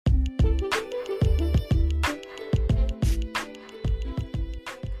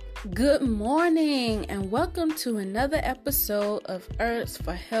Good morning and welcome to another episode of Herbs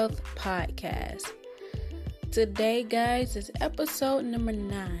for Health podcast. Today, guys, is episode number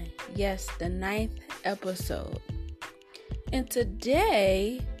 9. Yes, the 9th episode. And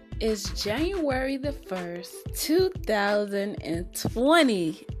today is January the 1st,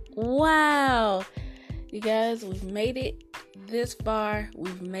 2020. Wow! You guys, we've made it this far.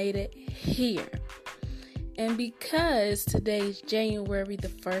 We've made it here. And because today is January the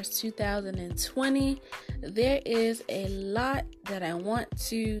 1st, 2020, there is a lot that I want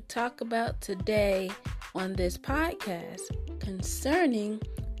to talk about today on this podcast concerning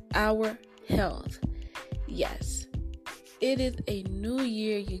our health. Yes, it is a new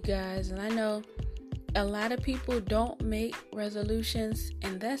year, you guys, and I know a lot of people don't make resolutions,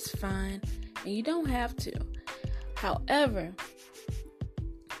 and that's fine, and you don't have to. However,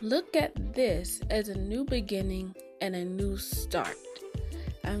 look at this as a new beginning and a new start.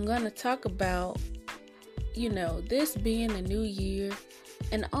 I'm going to talk about, this being a new year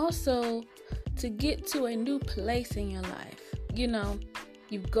and also to get to a new place in your life.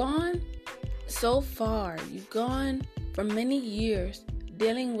 You've gone so far. You've gone for many years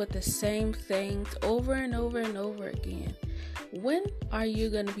dealing with the same things over and over and over again. When are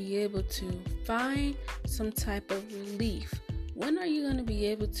you going to be able to find some type of relief? When are you going to be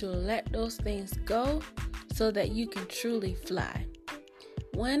able to let those things go so that you can truly fly?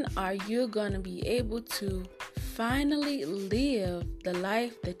 When are you going to be able to finally live the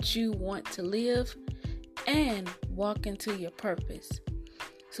life that you want to live and walk into your purpose?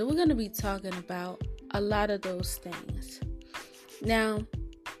 So we're going to be talking about a lot of those things. Now,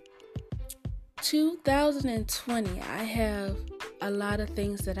 2020, I have a lot of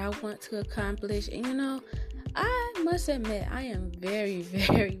things that I want to accomplish, and I must admit, I am very,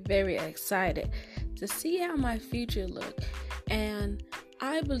 very, very excited to see how my future looks. And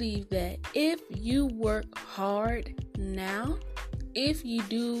I believe that if you work hard now, if you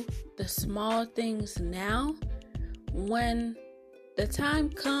do the small things now, when the time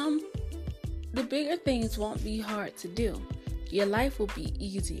comes, the bigger things won't be hard to do. Your life will be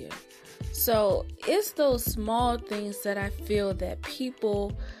easier. So it's those small things that I feel that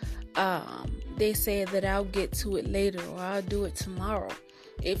people they say that I'll get to it later or I'll do it tomorrow.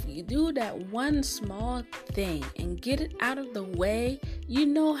 If you do that one small thing and get it out of the way, you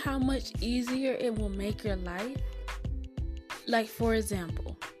know how much easier it will make your life. Like, for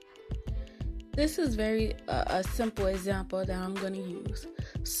example, this is very a simple example that I'm going to use.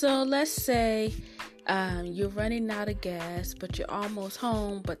 So let's say you're running out of gas, but you're almost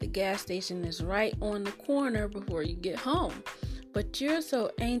home, but the gas station is right on the corner before you get home. But you're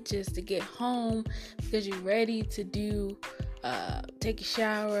so anxious to get home because you're ready to take a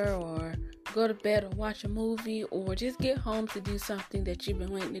shower or go to bed or watch a movie or just get home to do something that you've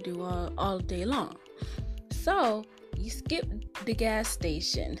been waiting to do all day long. So you skip the gas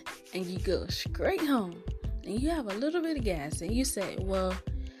station and you go straight home and you have a little bit of gas and you say, well,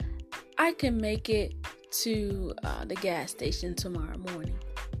 I can make it to the gas station tomorrow morning.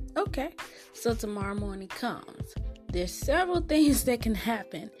 Okay, so tomorrow morning comes. There's several things that can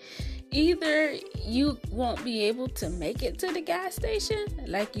happen. Either you won't be able to make it to the gas station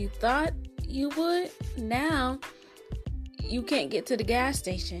like you thought you would. Now, you can't get to the gas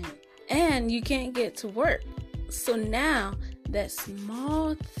station and you can't get to work. So now, that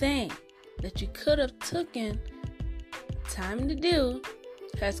small thing that you could have taken time to do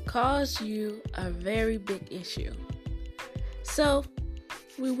has caused you a very big issue. So,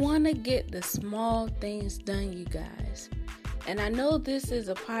 we want to get the small things done, you guys. And I know this is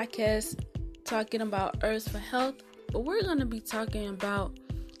a podcast talking about Herbs for Health, but we're going to be talking about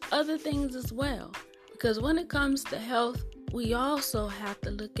other things as well. Because when it comes to health, we also have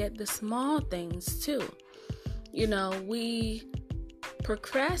to look at the small things too. We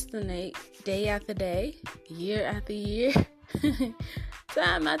procrastinate day after day, year after year,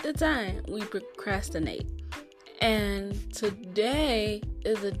 time after time, we procrastinate. And today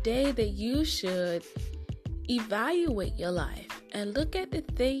is a day that you should evaluate your life and look at the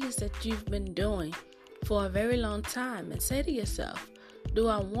things that you've been doing for a very long time and say to yourself, do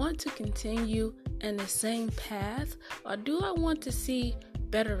I want to continue in the same path or do I want to see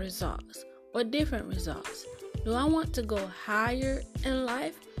better results or different results? Do I want to go higher in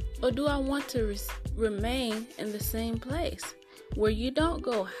life or do I want to remain in the same place where you don't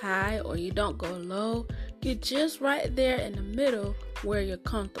go high or you don't go low? You're just right there in the middle where you're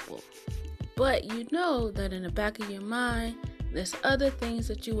comfortable. But you know that in the back of your mind, there's other things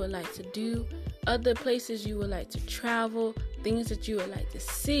that you would like to do, other places you would like to travel, things that you would like to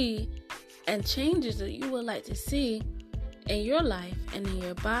see, and changes that you would like to see in your life and in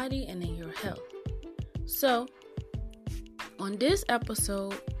your body and in your health. So, on this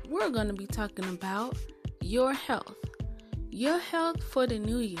episode, we're going to be talking about your health. Your health for the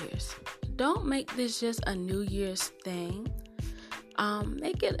New Year's. Don't make this just a New Year's thing.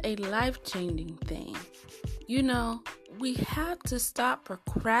 Make it a life-changing thing. You know, we have to stop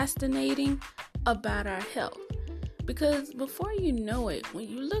procrastinating about our health. Because before you know it, when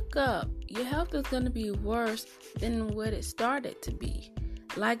you look up, your health is going to be worse than what it started to be.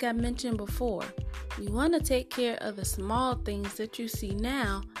 Like I mentioned before, you want to take care of the small things that you see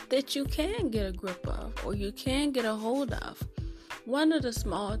now that you can get a grip of or you can get a hold of. One of the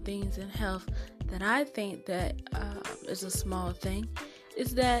small things in health that I think that is a small thing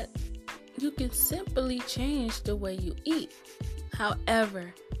is that you can simply change the way you eat.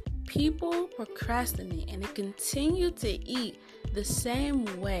 However, people procrastinate and they continue to eat the same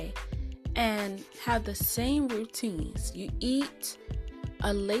way and have the same routines. You eat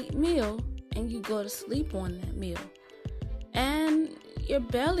a late meal and you go to sleep on that meal. And your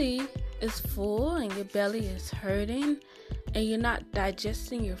belly is full and your belly is hurting and you're not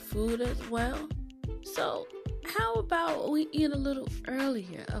digesting your food as well. So how about we eat a little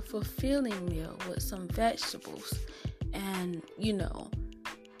earlier, a fulfilling meal with some vegetables and,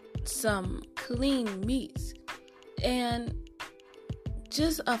 some clean meats and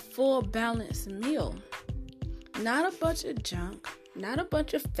just a full balanced meal. Not a bunch of junk, not a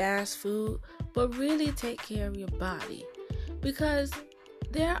bunch of fast food, but really take care of your body. Because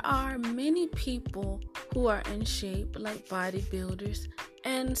there are many people who are in shape, like bodybuilders,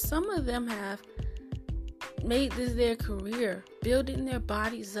 and some of them have made this their career, building their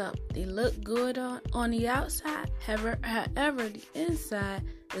bodies up. They look good on the outside, however, the inside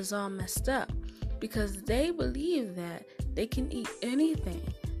is all messed up because they believe that they can eat anything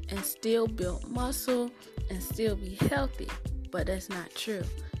and still build muscle and still be healthy, but that's not true.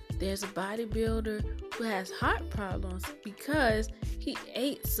 There's a bodybuilder who has heart problems because he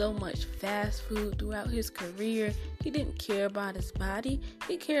ate so much fast food throughout his career. He didn't care about his body.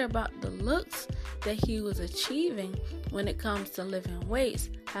 He cared about the looks that he was achieving when it comes to lifting weights.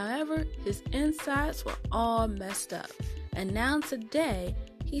 However, his insides were all messed up. And now today,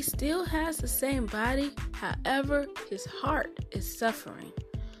 he still has the same body. However, his heart is suffering.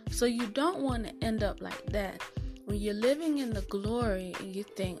 So you don't want to end up like that. When you're living in the glory and you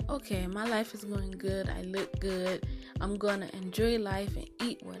think, okay, my life is going good, I look good, I'm going to enjoy life and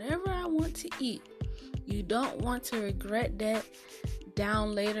eat whatever I want to eat. You don't want to regret that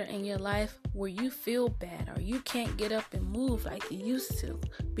down later in your life where you feel bad or you can't get up and move like you used to,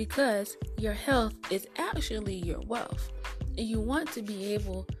 because your health is actually your wealth. And you want to be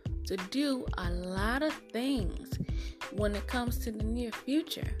able to do a lot of things when it comes to the near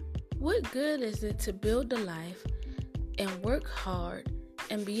future. What good is it to build a life and work hard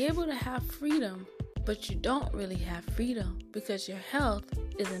and be able to have freedom, but you don't really have freedom because your health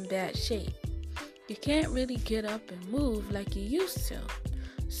is in bad shape? You can't really get up and move like you used to.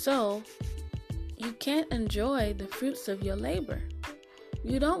 So you can't enjoy the fruits of your labor.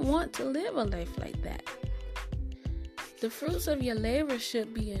 You don't want to live a life like that. The fruits of your labor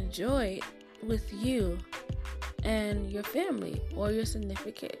should be enjoyed with you and your family or your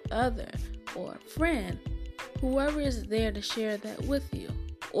significant other or friend, whoever is there to share that with you,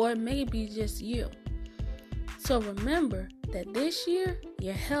 or maybe just you. So remember that this year,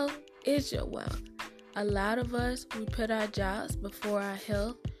 your health is your wealth. A lot of us, we put our jobs before our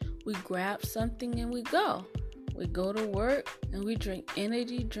health. We grab something and we go. We go to work and we drink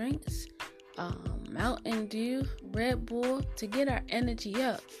energy drinks, Mountain Dew, Red Bull to get our energy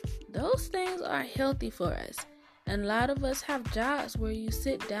up. Those things are healthy for us. And a lot of us have jobs where you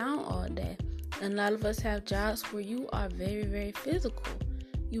sit down all day. And a lot of us have jobs where you are very, very physical.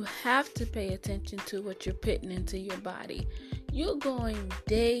 You have to pay attention to what you're putting into your body. You're going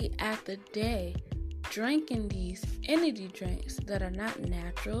day after day drinking these energy drinks that are not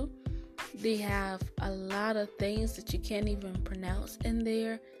natural. They have a lot of things that you can't even pronounce in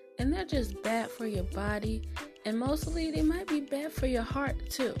there. And they're just bad for your body. And mostly they might be bad for your heart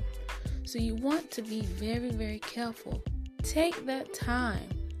too. So you want to be very, very careful. Take that time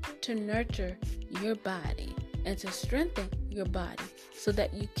to nurture your body and to strengthen your body so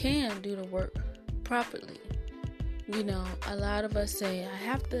that you can do the work properly. A lot of us say, I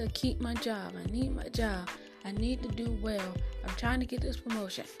have to keep my job. I need my job. I need to do well. I'm trying to get this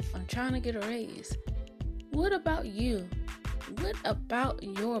promotion. I'm trying to get a raise. What about you? What about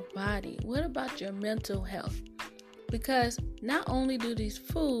your body? What about your mental health? Because not only do these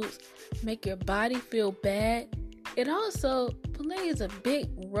foods make your body feel bad, it also plays a big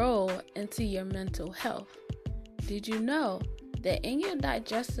role into your mental health. did you know that in your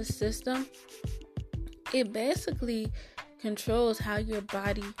digestive system, it basically controls how your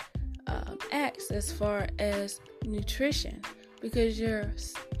body acts as far as nutrition?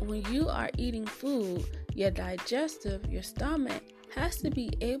 Because when you are eating food, your stomach has to be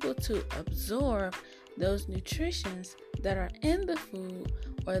able to absorb those nutrients that are in the food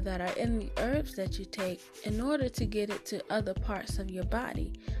or that are in the herbs that you take in order to get it to other parts of your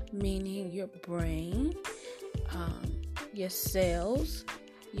body, meaning your brain, your cells,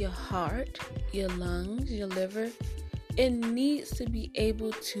 your heart, your lungs, your liver. It needs to be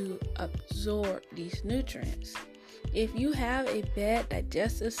able to absorb these nutrients. If you have a bad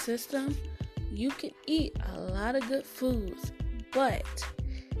digestive system, you can eat a lot of good foods, but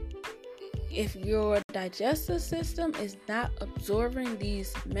if your digestive system is not absorbing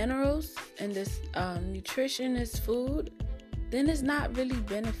these minerals and this nutritionist food, then it's not really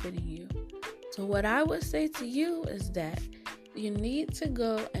benefiting you. So what I would say to you is that you need to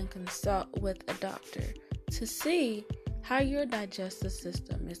go and consult with a doctor to see how your digestive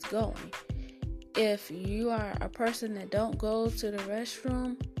system is going. If you are a person that don't go to the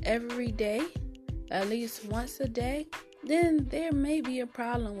restroom every day, at least once a day, then there may be a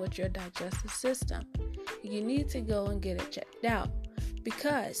problem with your digestive system. You need to go and get it checked out.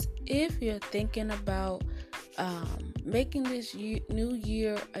 Because if you're thinking about making this new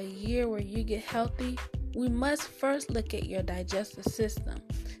year a year where you get healthy, we must first look at your digestive system,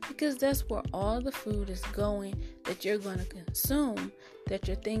 because that's where all the food is going that you're going to consume, that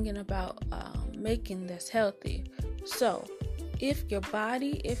you're thinking about making that's healthy. So if your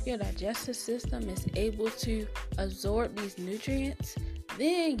digestive system is able to absorb these nutrients,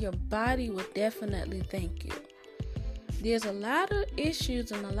 then your body will definitely thank you. There's a lot of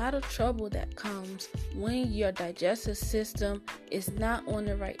issues and a lot of trouble that comes when your digestive system is not on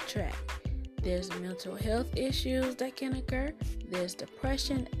the right track. There's mental health issues that can occur. There's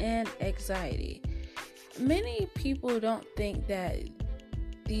depression and anxiety. Many people don't think that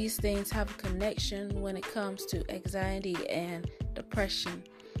these things have a connection when it comes to anxiety and depression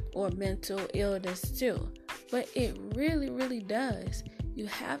or mental illness too. But it really, really does. You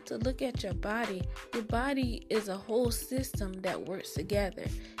have to look at your body. Your body is a whole system that works together.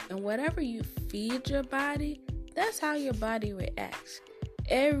 And whatever you feed your body, that's how your body reacts.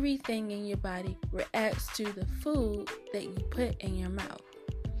 Everything in your body reacts to the food that you put in your mouth.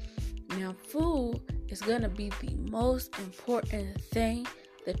 Now, food is going to be the most important thing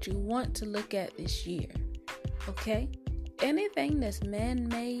that you want to look at this year. Okay? Anything that's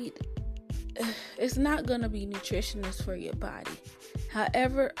man-made, it's not going to be nutritious for your body.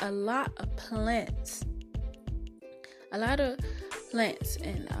 However, a lot of plants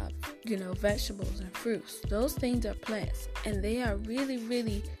and vegetables and fruits, those things are plants, and they are really,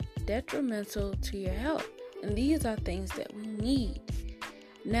 really detrimental to your health. And these are things that we need.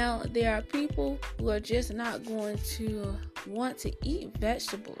 Now, there are people who are just not going to want to eat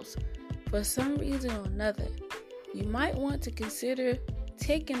vegetables for some reason or another. You might want to consider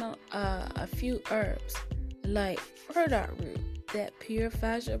taking a few herbs like burdock root that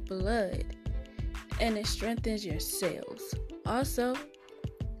purifies your blood and it strengthens your cells. Also,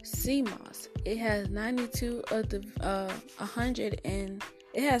 sea moss. It has 92 out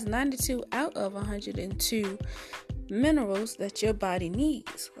of 102 minerals that your body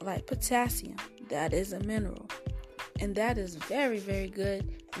needs, like potassium. That is a mineral, and that is very, very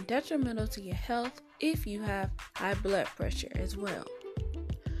good and detrimental to your health if you have high blood pressure as well.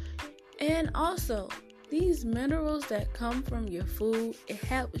 And also, these minerals that come from your food, it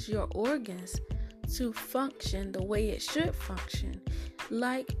helps your organs to function the way it should function,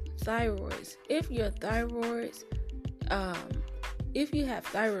 like thyroids. If you have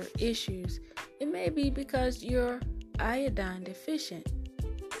thyroid issues, it may be because you're iodine deficient.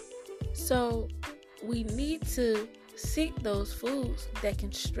 So we need to seek those foods that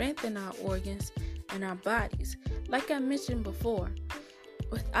can strengthen our organs and our bodies. Like I mentioned before,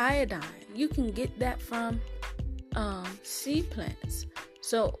 with iodine, you can get that from sea plants.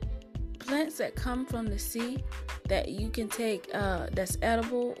 So plants that come from the sea that you can take, that's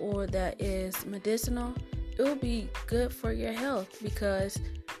edible or that is medicinal, it will be good for your health because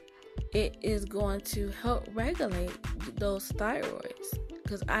it is going to help regulate those thyroids,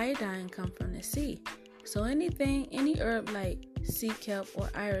 because iodine comes from the sea. So any herb like sea kelp or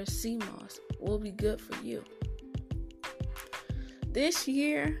Irish sea moss will be good for you. This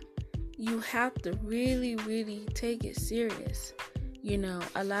year, you have to really, really take it serious.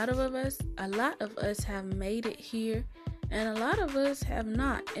 A lot of us have made it here, and a lot of us have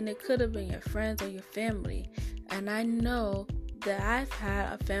not. And it could have been your friends or your family. And I know that I've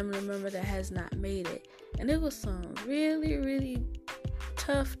had a family member that has not made it. And there was some really, really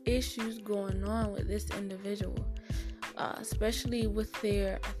tough issues going on with this individual, especially with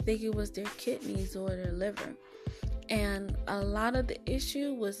I think it was their kidneys or their liver. And a lot of the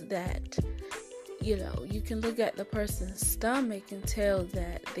issue was that, you can look at the person's stomach and tell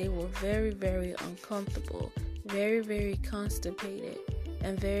that they were very, very uncomfortable, very, very constipated,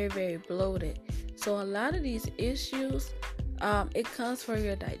 and very, very bloated. So a lot of these issues, it comes from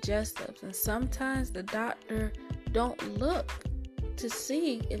your digestives, and sometimes the doctor don't look to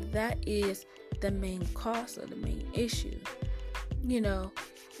see if that is the main cause or the main issue.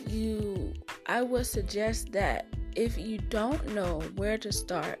 I would suggest that if you don't know where to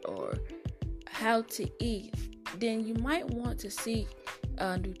start or how to eat, then you might want to see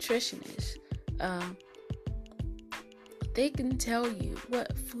a nutritionist. They can tell you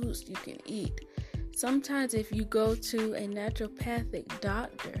what foods you can eat. Sometimes if you go to a naturopathic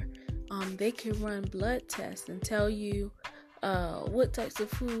doctor, they can run blood tests and tell you what types of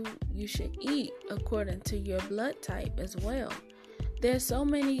food you should eat according to your blood type as well. There's so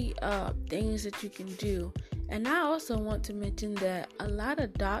many things that you can do. And I also want to mention that a lot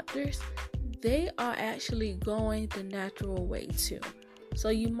of doctors, they are actually going the natural way too. So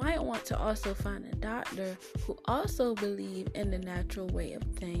you might want to also find a doctor who also believes in the natural way of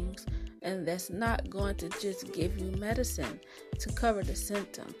things, and that's not going to just give you medicine to cover the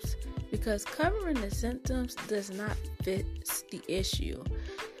symptoms, because covering the symptoms does not fix the issue.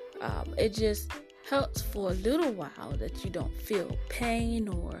 It just helps for a little while that you don't feel pain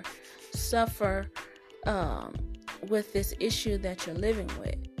or suffer with this issue that you're living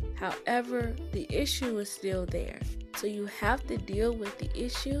with. However, the issue is still there. So you have to deal with the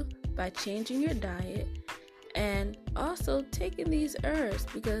issue by changing your diet and also taking these herbs,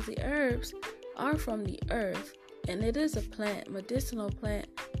 because the herbs are from the earth, and it is a medicinal plant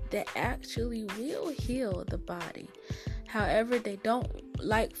that actually will heal the body. However, they don't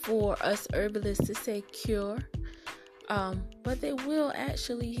like for us herbalists to say cure, but they will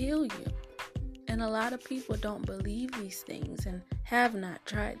actually heal you. And a lot of people don't believe these things and have not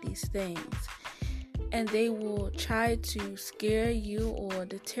tried these things. And they will try to scare you or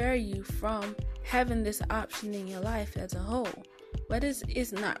deter you from having this option in your life as a whole. But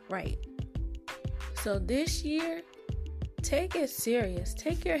it's not right. So this year, take it serious.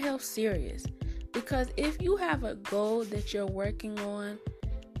 Take your health serious. Because if you have a goal that you're working on,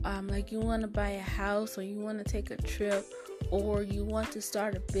 like you want to buy a house, or you want to take a trip, or you want to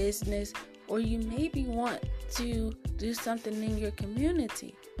start a business, or you maybe want to do something in your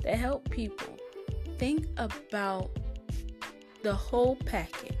community to help people, think about the whole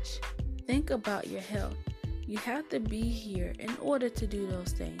package. Think about your health. You have to be here in order to do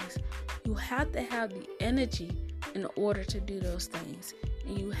those things. You have to have the energy in order to do those things.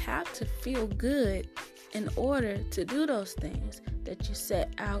 And you have to feel good in order to do those things that you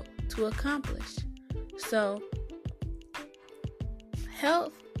set out to accomplish. So,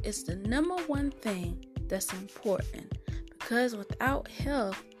 health is the number one thing that's important, because without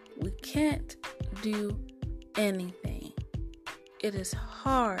health, we can't do anything. It is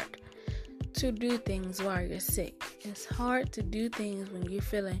hard to do things while you're sick. It's hard to do things when you're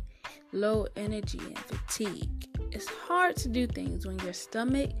feeling low energy and fatigue. It's hard to do things when your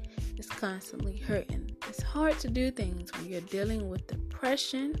stomach is constantly hurting. It's hard to do things when you're dealing with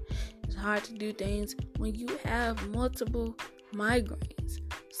depression. It's hard to do things when you have multiple migraines.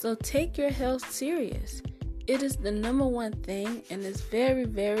 So take your health serious. It is the number one thing, and it's very,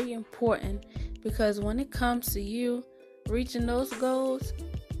 very important, because when it comes to you reaching those goals,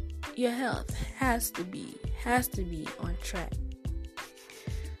 your health has to be on track.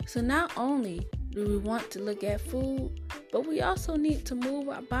 So not only do we want to look at food, but we also need to move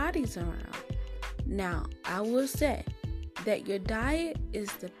our bodies around. Now, I will say that your diet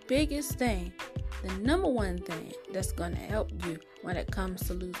is the biggest thing, the number one thing that's going to help you when it comes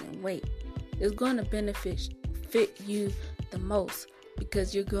to losing weight. It's going to fit you the most,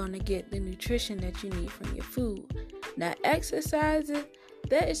 because you're going to get the nutrition that you need from your food. Now, exercising,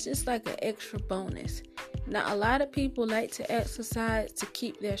 that is just like an extra bonus. Now, a lot of people like to exercise to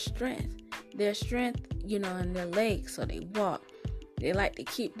keep their strength, in their legs, so they walk. They like to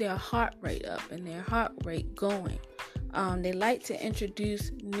keep their heart rate up and their heart rate going. They like to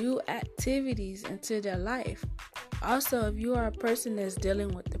introduce new activities into their life. Also, if you are a person that's dealing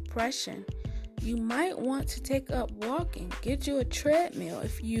with depression, you might want to take up walking. Get you a treadmill.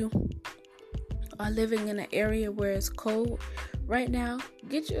 If you are living in an area where it's cold right now,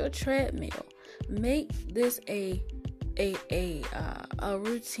 get you a treadmill. Make this a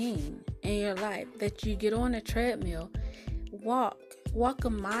routine in your life that you get on a treadmill walk a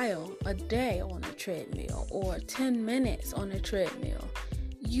mile a day on a treadmill or 10 minutes on a treadmill,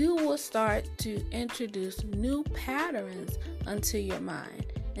 you will start to introduce new patterns into your mind,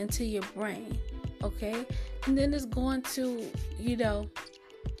 into your brain, okay? And then it's going to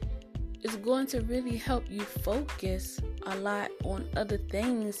really help you focus a lot on other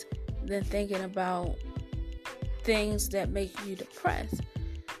things than thinking about things that make you depressed.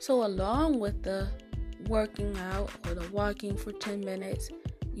 So along with the working out or the walking for 10 minutes,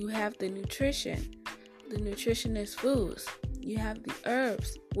 you have the nutrition, the nutritionist foods. You have the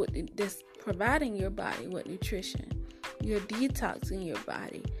herbs that's providing your body with nutrition. You're detoxing your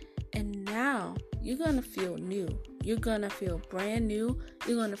body. And now you're going to feel new. You're going to feel brand new.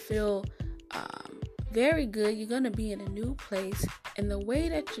 You're going to feel very good. You're going to be in a new place. And the way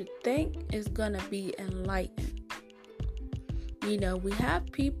that you think is going to be enlightened. We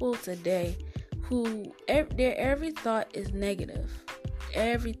have people today who their every thought is negative.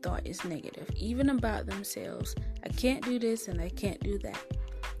 Every thought is negative, even about themselves. I can't do this and I can't do that.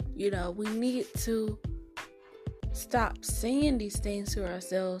 We need to stop saying these things to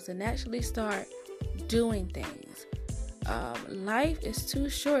ourselves and actually start doing things. Life is too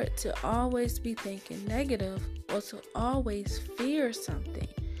short to always be thinking negative or to always fear something.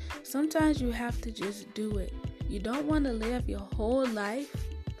 Sometimes you have to just do it. You don't want to live your whole life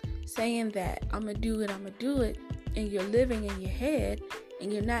saying that I'm going to do it, and you're living in your head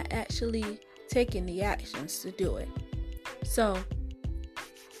and you're not actually taking the actions to do it. So,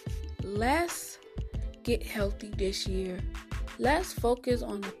 let's get healthy this year. Let's focus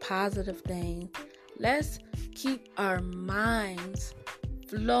on the positive things. Let's keep our minds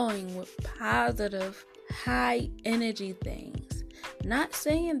flowing with positive, high energy things. Not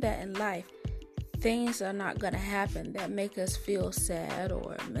saying that in life things are not going to happen that make us feel sad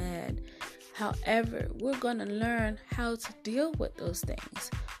or mad. However, we're going to learn how to deal with those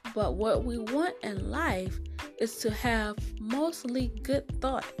things. But what we want in life is to have mostly good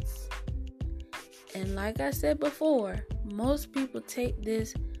thoughts. And like I said before, most people take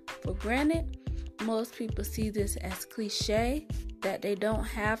this for granted. Most people see this as cliche, that they don't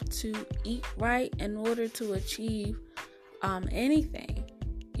have to eat right in order to achieve anything.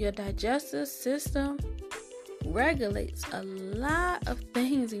 Your digestive system regulates a lot of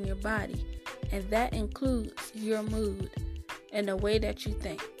things in your body, and that includes your mood and the way that you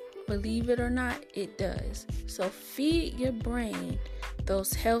think. Believe it or not, it does. So feed your brain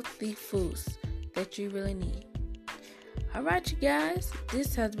those healthy foods that you really need. All right, you guys,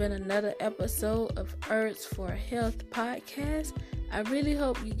 this has been another episode of Herbs for Health podcast. I really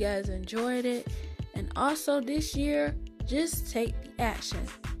hope you guys enjoyed it. And also this year, just take the action.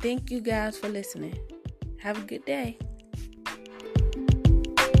 Thank you guys for listening. Have a good day.